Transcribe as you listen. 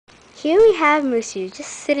Here we have Mushu just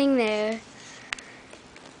sitting there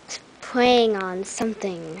playing on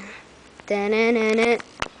something. Da-na-na-na.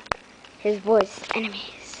 His voice,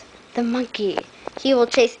 enemies. The monkey. He will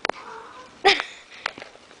chase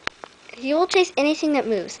he will chase anything that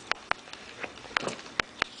moves.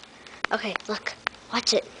 Okay, look.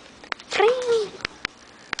 Watch it.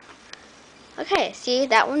 Okay, see,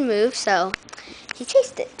 that one moved, so he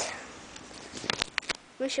chased it.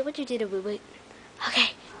 Mushu, what'd you do to Woo Woo?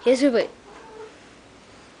 Okay, here's Woo Woo.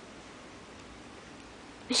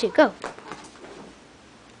 Mushu, go.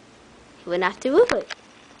 He went after Woo Woo.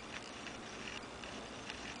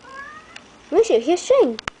 Mushu, here's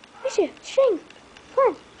string. Mushu, string. Come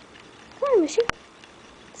on. Come on, Mushu.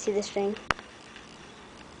 See the string?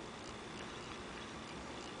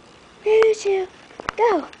 Mushu,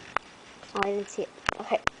 go. Oh, I didn't see it.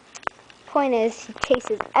 Okay. Point is, he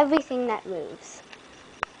chases everything that moves.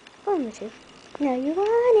 Come on, Mushu. No, you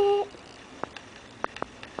want it.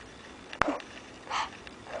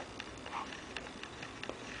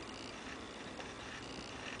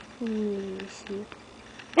 Mushu.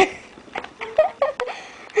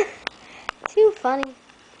 Too funny.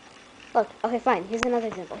 Look, okay, fine. Here's another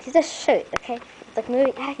example. He's a shirt, okay? It's like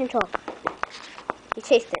moving out of control. He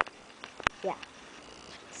chased it. Yeah.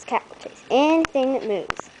 This cat will chase anything that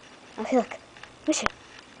moves. Okay, look. Mushu.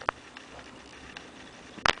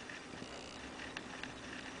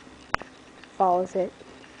 Follows it.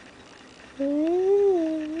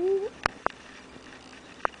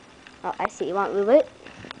 Oh, I see. You want Woo Woo?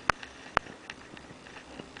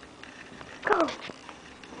 Go!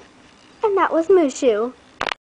 And that was Mushu.